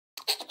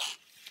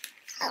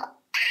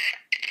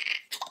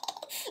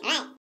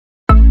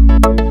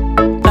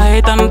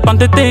done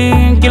panty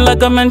thing, killer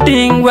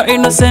commenting, we're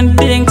innocent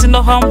things,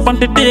 no harm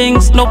panty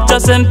things, no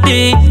jascent.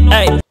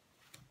 Hey.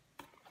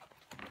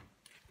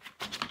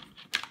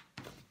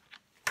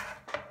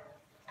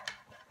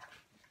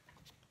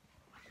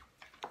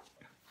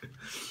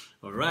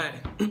 All right.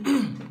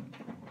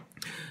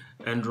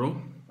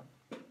 Andrew,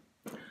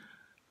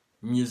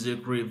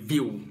 music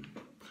review.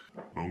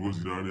 I'm going to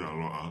say a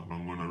lot.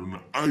 I'm going to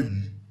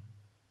run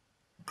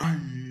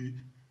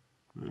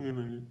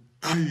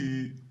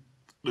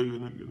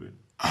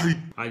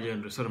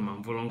Aja sort of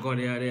man volonco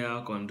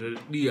area contra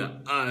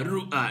dia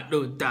aru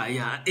ado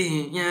taya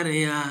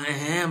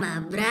nyarea my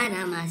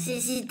brother my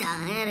sister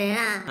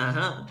area.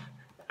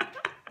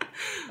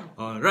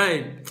 All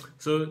right,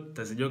 so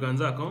tasijoka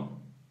nzako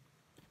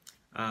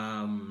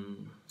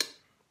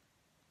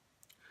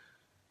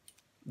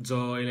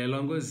zo ile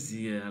longo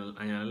zia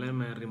anyala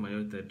mari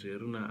mayote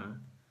teruna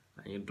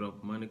any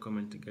drop money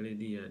comment kale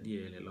dia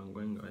ile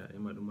longo ya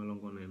emaduma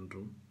longo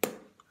nendru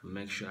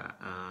make sure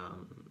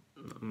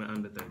me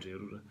under the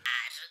teruna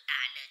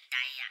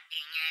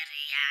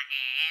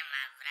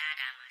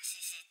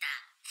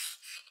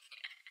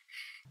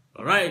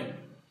all right.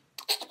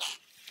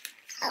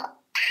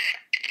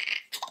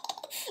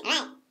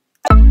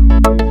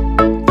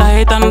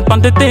 Done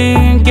panty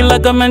thing, killer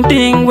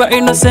commenting, we're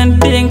innocent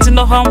things,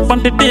 no harm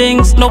panty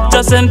things, no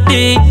jascent.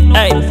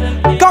 Hey.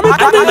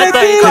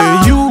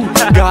 You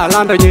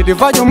galanda nyedi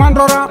vajo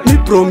mandora mi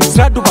promise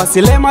la du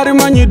basile mari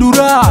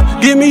manyidura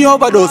give me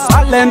overdose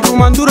alendu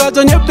mandura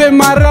jo nyepe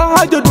mara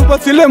hajo du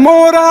basile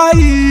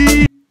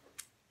morai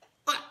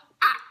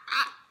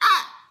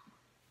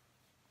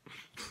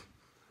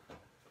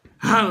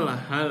hala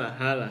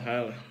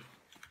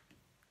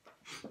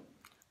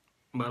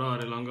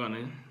barore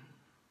longone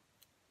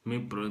me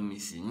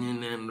promise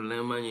nyinendo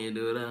le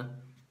manyidura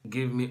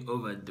give me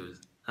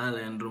overdose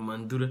Alan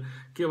Romandura,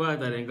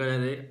 Kibata and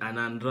Gade, and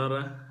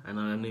Androra, and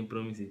I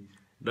promise.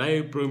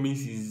 Dry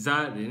promises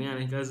that the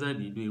Nanakaza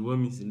did do a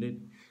woman in it.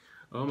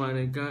 Oh,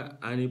 Manica,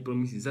 and he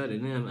promises that the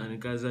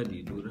Nanakaza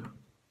did do.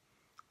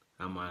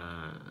 Am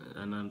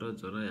an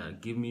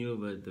Androra, give me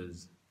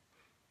overdose.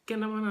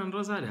 Can a man and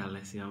Rosa,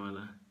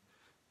 Alessiamala?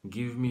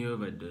 Give me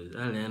overdose,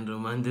 Alan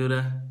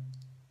Romandura.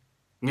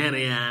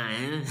 Neria,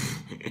 eh?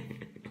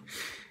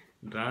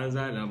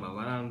 Draza,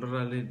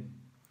 Androra.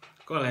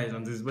 Kola is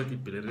on this body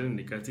pelerin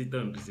di kasih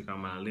tahun risi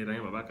kamar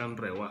liranya babakan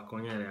rewah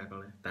konya ya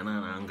kole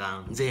tanah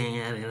anggang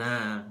zenya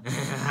na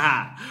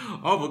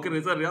oh bukan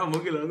itu dia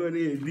mungkin lagu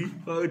ni di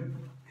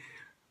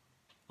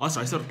oh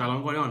saya sur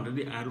talong konya on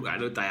di aru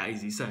ado taya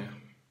isi saya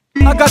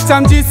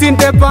Agasamji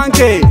sinte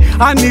panke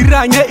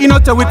aniranye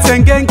inote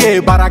witsengenge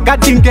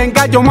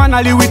baragatingenga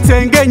jomana li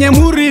witsengenye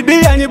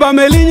muridi anyi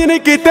bamelinyi ni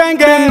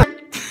kitenge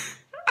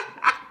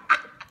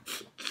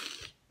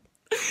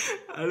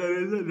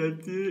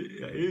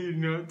you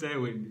know, I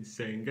went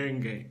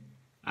sengenge.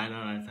 I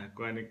know that I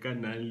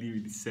can't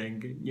live the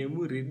senge.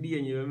 You ready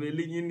and you're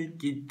meaning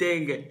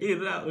kitanga.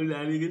 Ira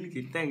ulali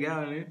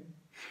kitanga.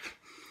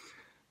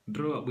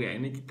 Draw up where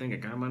any kitanga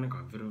come on a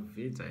cover of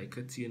it. I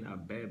could see in a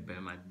baby,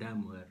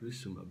 madame, or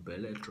rusuma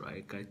bella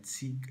try cat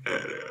seek.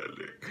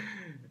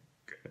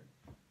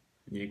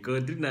 You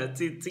could not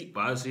see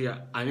pass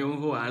here. I know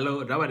who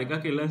allow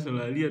Rabakaki Lance on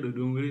a leer to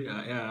do it.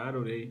 I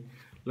don't know.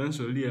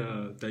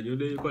 Lansolia,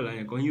 Tajode,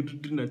 Cola, con you to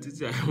do not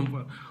see.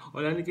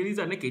 Or any case,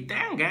 I make a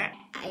tanga.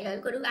 I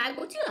go to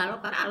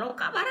a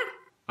local.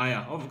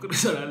 Aya, of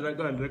course, I got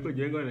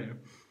a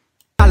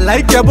I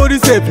like your body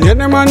shape,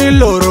 Yenemani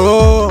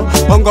Loro,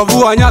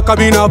 Ongavuanya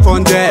Cabina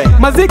Fonde,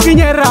 Maziki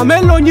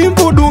Ramelo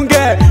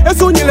Nimpudunge,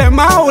 Esunile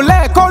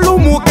Maule,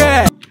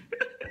 Kolumuke.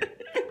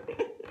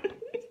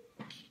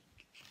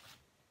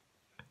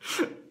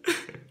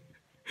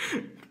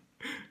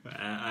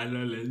 I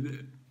know.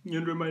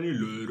 Yenemani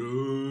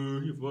Loro,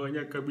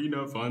 Ivonya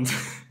Cabina Fonde.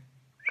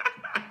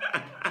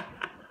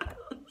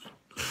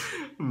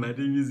 My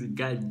music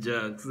got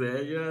jokes,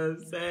 you're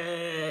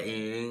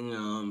saying,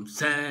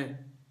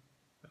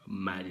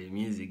 my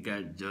music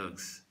got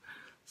jokes.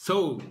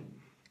 So,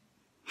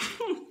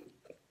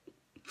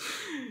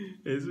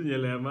 es un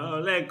lema,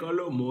 ole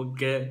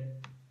colomoke.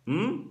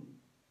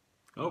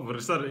 Oh,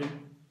 sorry.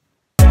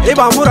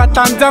 Iba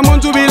muratanta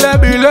muntu bile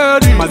bile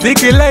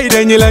maziki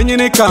leide nyile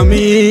nyini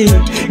kami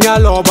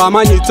nyaloba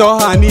manyito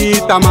hani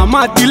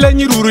tamama tile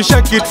nyiruru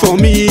shake it for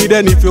me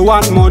then if you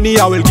want money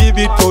I will give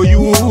it for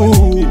you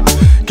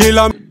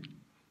kila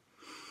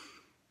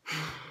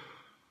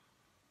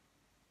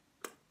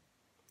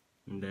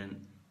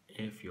then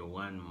if you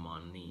want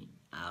money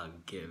I'll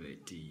give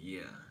it to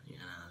you, you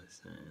know what I'm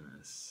saying?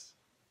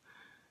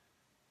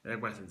 That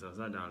question's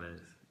 $1,000.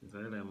 Is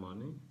that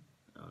money?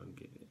 I'll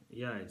give it.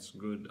 Yeah, it's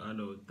good. I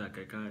know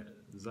takaka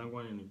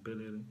zangwa ni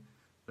pelele.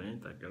 Then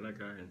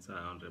takalaka and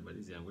 100, but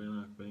this is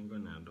going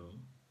to do.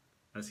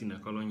 I see na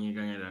colony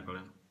ganya da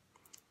colon.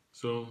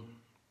 So,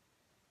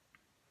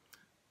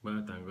 but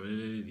I'm going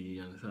to be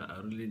and say,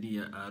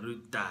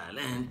 Aru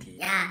talent.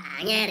 Ya,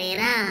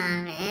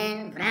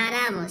 anyerira,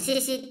 brada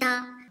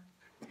musisita.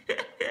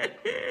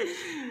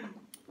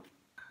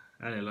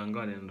 Ale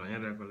longore ndo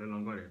nyere ko le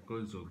longore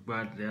ko zo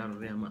bad they are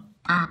rema.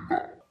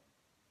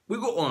 We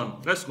go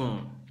on. Let's go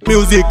on.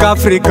 Music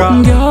Africa.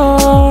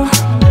 Girl,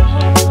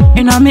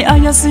 in me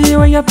I see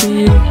where you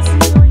be.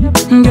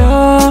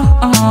 Girl,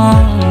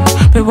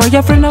 but where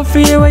your friend I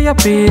feel where you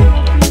be.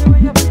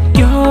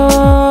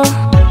 Girl,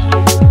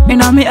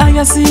 in me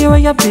I see where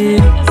you be.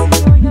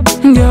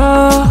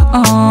 Girl,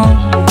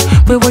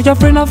 but where your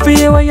friend I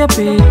feel where you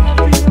be.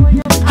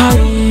 Hi,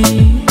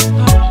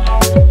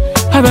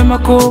 have my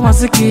cool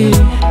masiki.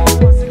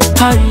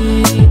 Hi,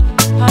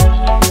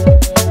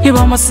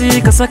 iba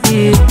masika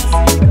saki.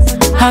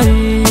 Hi,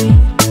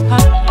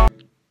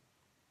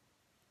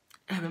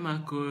 Ebe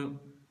mako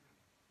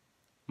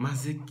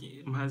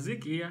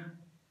maziki ya.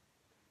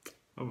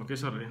 Oh, okay,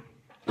 sorry.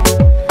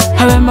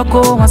 have my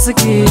cool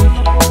masiki.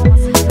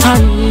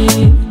 Hi,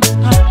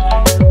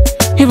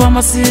 iba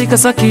masika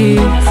saki.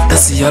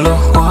 That's yellow,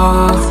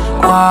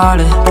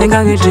 wale,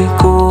 tenga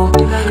ngijiko.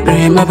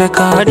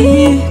 Remebeka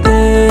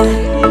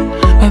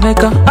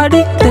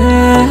adite,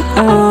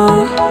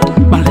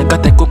 maleka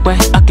te kupe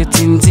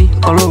aketinzi.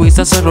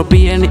 Kolowisa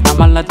seropieni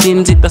amala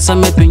tinzi. Dasa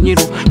me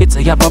pinyiro, it's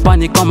a ya papa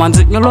ni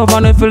komanzi. Nyolo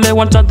vane file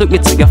wanchando,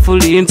 it's a ya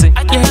fully inzi.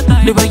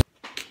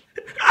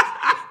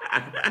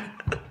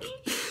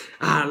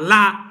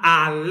 Allah.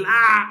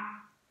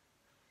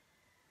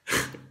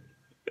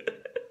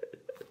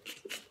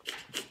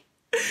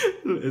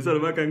 Sorry,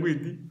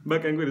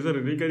 bakangwiti,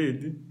 sorry,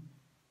 rikareti.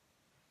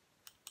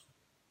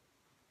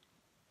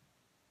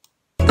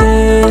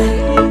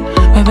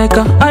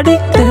 Mebeka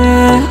adite,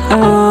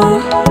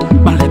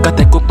 maleka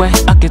te kupe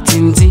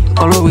aketinzi.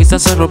 Kolowisa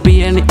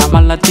seropieni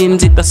amala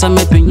tinzi. Dasa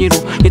me pinyiro,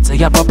 it's a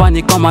ya papa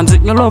ni komanzi.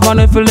 Nyolo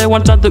vane file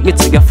wanchando,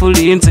 it's a ya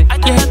fully inzi.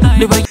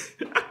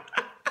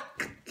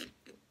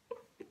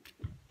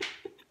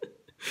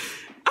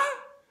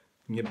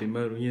 Nye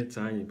bimaru nye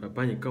tsanyi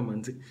papa nye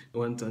komanzi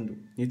wantandu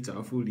nye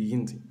tsafuli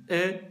yinzi.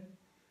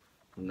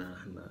 Na.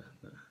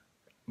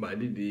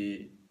 Badi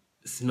di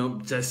snob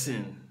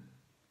jascent.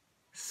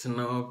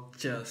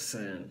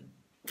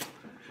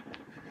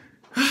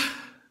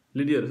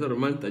 Lady ya soro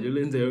manta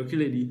jolenza yo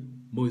kile di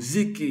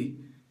muziki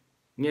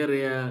nyere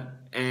ya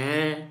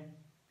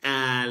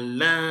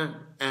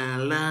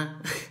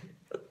ala.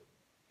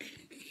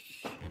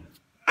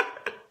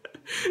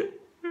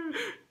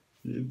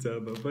 Yita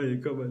papa nye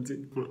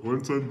komanzi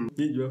Wantandu.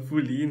 you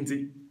fully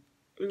yinzi.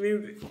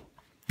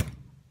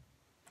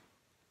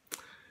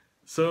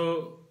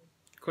 So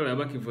kola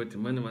baki vote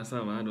mani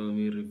masama ado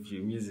mi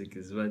review music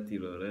is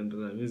vatilo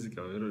rendra music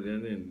awero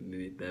yani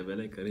ni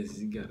tabele kare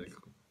sigara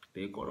ko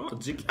te koro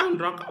jiki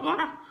andra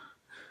kamera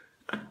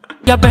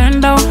Ya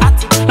bend down,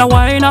 now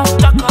wind up.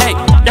 Hey,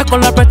 ya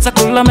collaborate,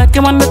 colla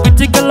make man make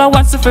it girl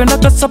once if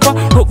not just up.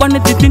 Rope on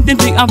it, tin,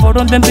 I'm for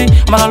on them.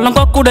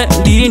 Malalonga kude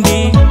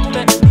dindi.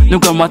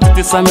 Nuka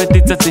matiti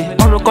sametiti.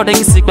 Moro kode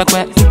ngisi kwa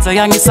it's a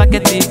young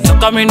saketi. So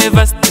come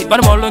university,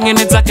 but more long in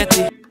the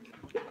jacketi.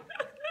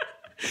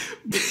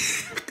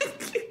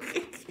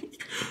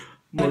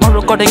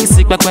 Moro kode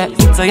ngisi kwa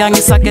it's a young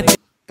saketi.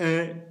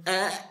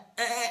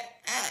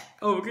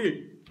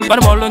 Okay.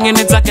 But more long in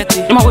the jacket.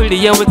 My will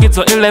the wicked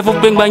so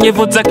 11 bring bang you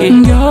for Zaki.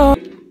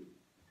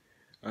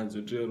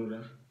 Anzu terura.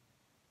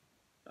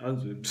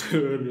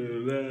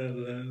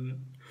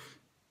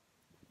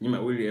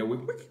 Nima will the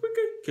wicked.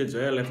 Kids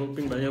are 11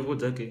 bring bang you for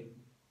Zaki.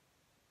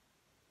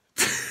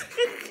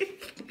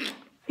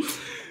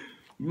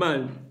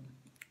 Man.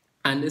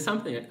 And there's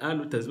something I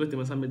looked as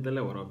well as I made the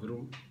level of the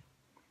room.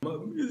 My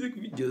music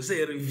video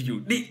say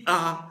review. They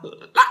are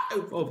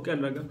live of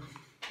Canada.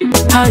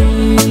 Hi,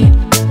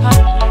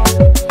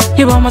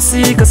 iba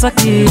masika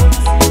saki.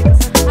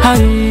 Hi,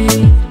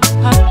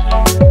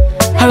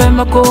 have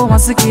mako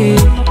masiki.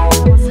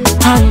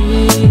 Hi,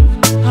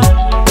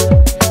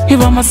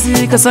 iba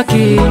masika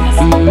saki.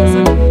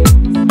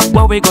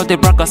 Well, we got the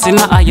practice in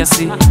the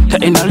ISC.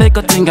 In the lake,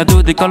 thing I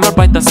do the color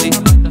bright to see.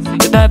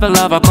 The devil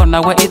love a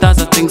corner where it does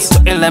the things. So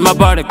it let my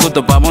body put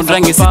the bomb on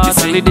drank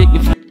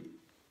city.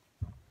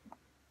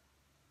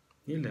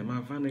 Ile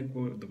mafane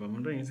ko to ba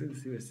mon rangi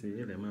si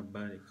ile ma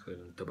bari ko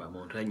to ba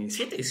mon rangi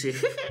si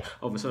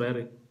of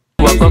sorry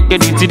Walk up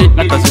get it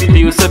like a city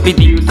you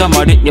sepidi come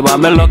on it ba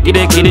melo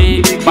kide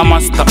my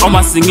master o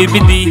ma sing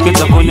ibidi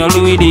get up on your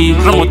luidi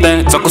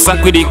promote to ko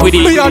sakwidi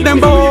We are them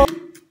boy.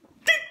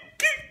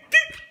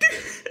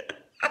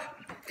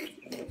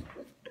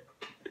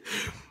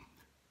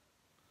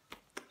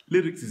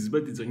 lyrics is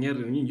better to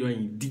nyere ni yo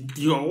yin di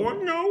yo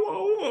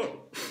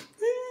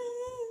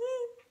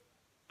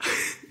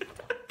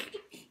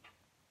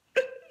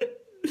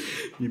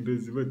ni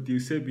beziva ti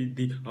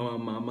sebidi our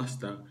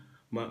master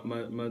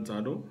ma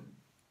zado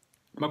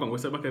ma kwa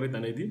ngose bakare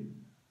tanedi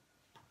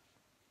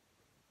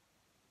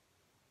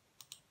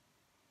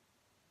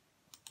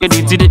get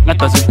it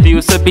like a city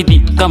you sepidi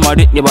come on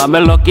it ba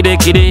melo kide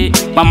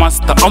my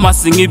master o ma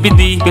sing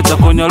ibidi get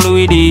up on your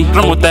luidi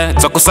promote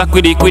to ko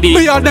sakwidi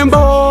We are them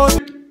boy.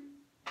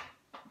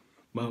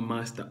 my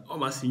master o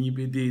ma sing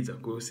ibidi za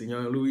ko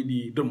sinya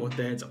luidi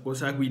promote za ko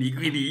sakwidi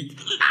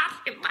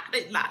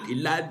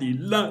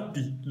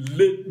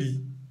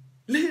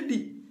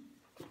lady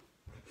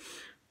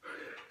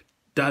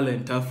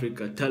Talent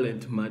Africa,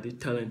 talent Madi,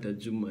 talent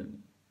Ajuman.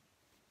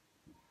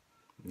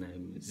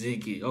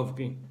 Ziki, of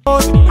king.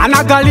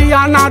 Anagali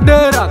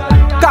anadera,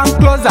 come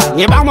closer.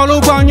 Nyeba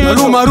malugonye,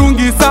 yalu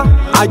marungisa.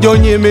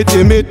 Ajonye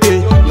mete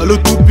mete, yalu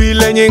tupi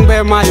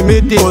lenyingbe my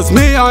mete. Cause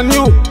me and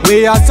you,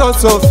 we are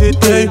so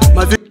fitting.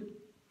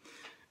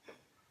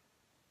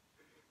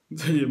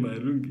 Zaye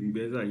marungi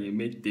beza ye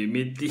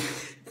mete.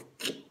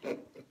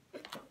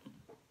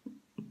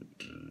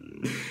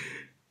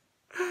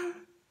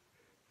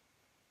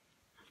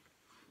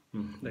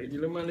 Like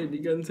male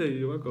digan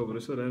say wako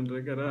professor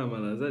Andre Karama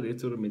Lazari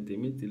to mete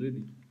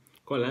lady.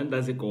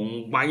 Kolanda se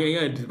con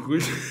banya di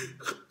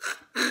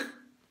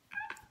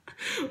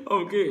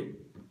Okay.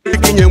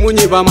 Kinye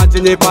munyi ba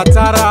matinye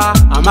patara.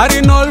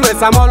 Amari nolwe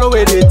samolo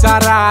we de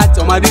tara.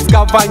 Choma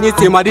diskafanyi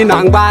temadi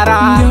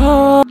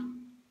nangbara.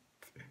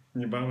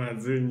 Nyibama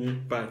zenye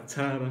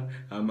patara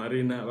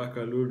amarina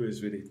bakalulu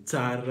eswede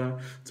tara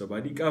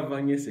sobadi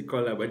kavanye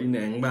sekola badi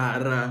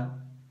nengbara.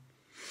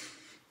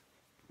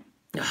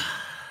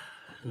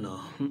 No.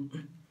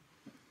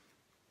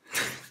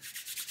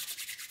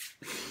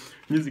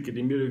 Music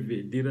di mire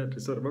vedira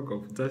tesoro ba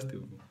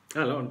fantastico.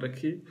 Allora on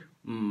taki.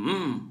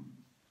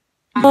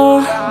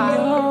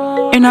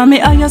 And I me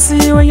I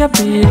see where you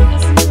be.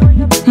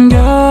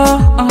 Girl,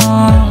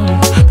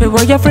 but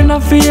where your friend I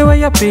feel where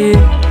you be.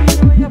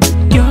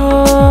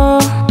 Yo,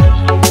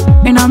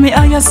 and I me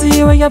I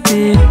see where you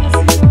be.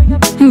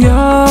 Yo,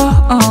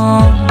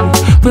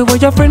 but where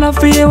your friend I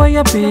feel where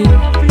you be.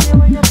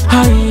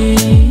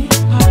 Hi,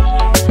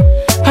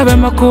 I be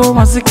my cool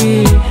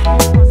masiki.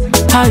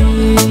 Hi,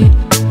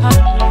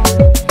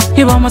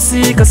 you want my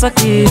sika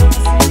saki.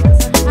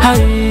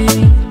 Hi,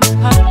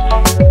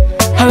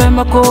 I be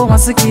my cool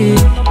masiki.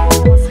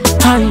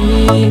 Hi,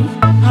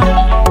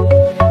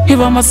 you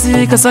want my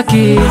sika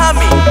saki.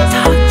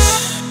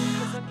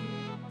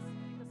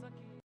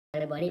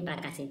 Body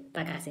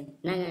pakasi.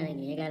 Nanga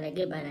lagi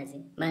lagi balasi.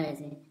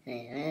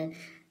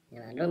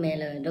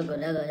 Romelo, Dogo,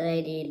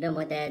 Lady,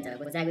 Domotet,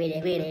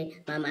 Aquasagri,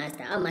 Mama,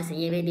 Almas,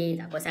 Yevidi,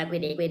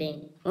 Aquasagri,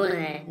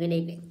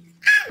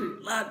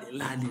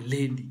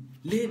 Lady.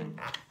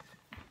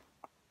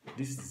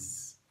 This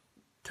is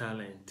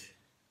talent.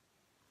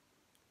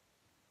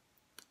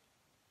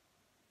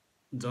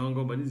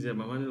 Zongo badizi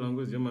mamani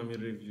longo zio mami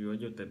review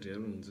ajo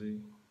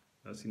taterunzi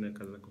asina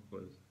kaza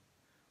kupoza.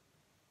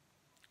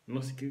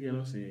 No sikilia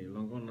no si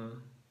longo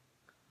na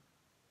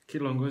ki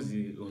longo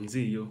zi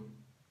onzi yo.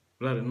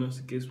 Lare no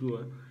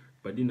sikesua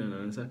badina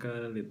na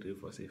nsaka letre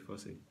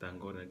force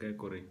tangora gai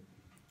kore.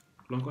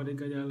 Longo de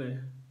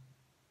kajale.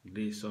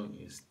 This song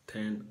is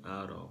 10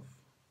 out of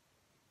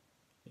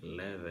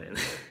 11.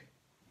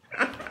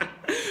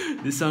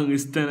 This song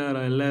is 10 out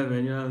of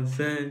 11, you know what I'm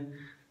saying?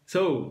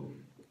 So,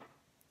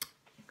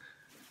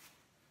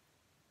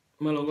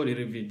 malongo di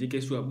review di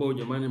ke sua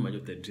bojo mane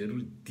majote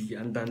jeru di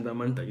andanda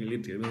manta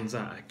yulite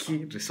runza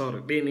aki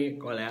resort deni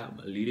kola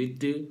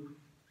malite.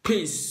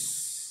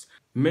 Peace.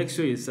 Make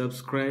sure you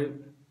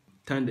subscribe,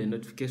 turn the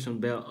notification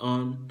bell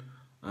on.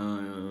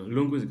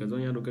 Longo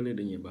zikazonya dokale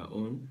denye ba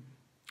on.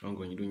 I'm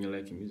going to do you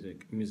like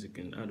music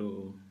and I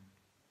don't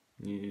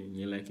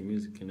you like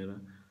music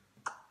and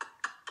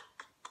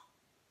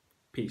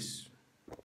peace.